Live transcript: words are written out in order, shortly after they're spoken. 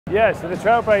Yeah, so the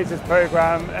Trailblazers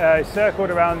program is circled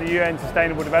around the UN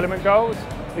Sustainable Development Goals.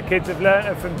 The kids have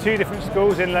learned from 2 different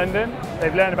schools in London.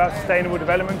 They've learned about Sustainable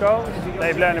Development Goals,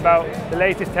 they've learned about the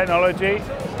latest technology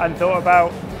and thought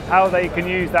about how they can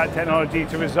use that technology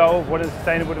to resolve one of the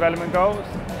Sustainable Development Goals.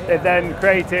 They've then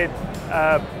created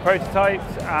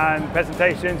prototypes and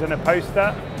presentations and a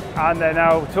poster, and they're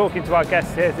now talking to our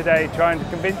guests here today, trying to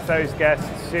convince those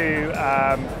guests to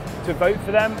vote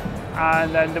for them.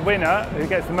 And then the winner, who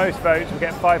gets the most votes, will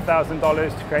get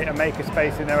 $5,000 to create a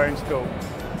makerspace in their own school.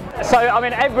 So, I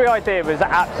mean, every idea was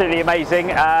absolutely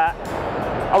amazing.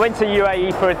 I went to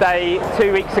UAE for a day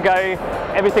 2 weeks ago.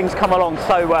 Everything's come along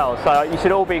so well, so you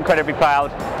should all be incredibly proud.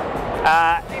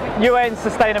 UN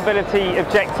sustainability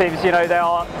objectives, you know, there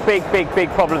are big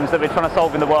problems that we're trying to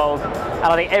solve in the world, and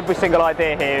I think every single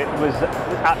idea here was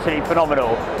absolutely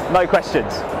phenomenal, no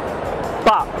questions.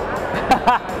 But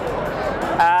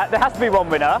there has to be one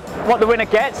winner. What the winner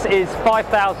gets is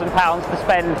 £5,000 to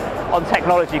spend on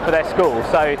technology for their school,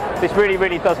 so this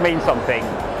really does mean something.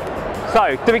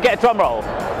 So, do we get a drum roll?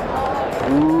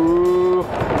 Ooh.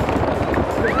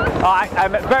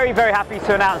 I'm very happy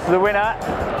to announce the winner.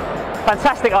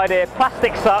 Fantastic idea,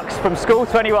 plastic sucks from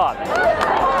School21.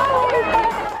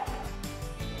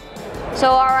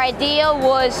 So our idea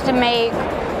was to make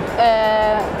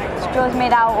straws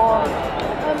made out of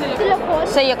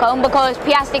silicone, because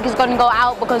plastic is going to go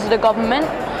out because of the government.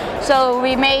 So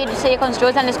we made silicone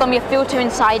straws, and there's going to be a filter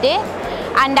inside it,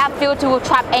 and that filter will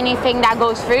trap anything that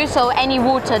goes through, so any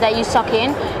water that you suck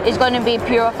in is going to be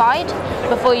purified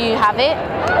before you have it.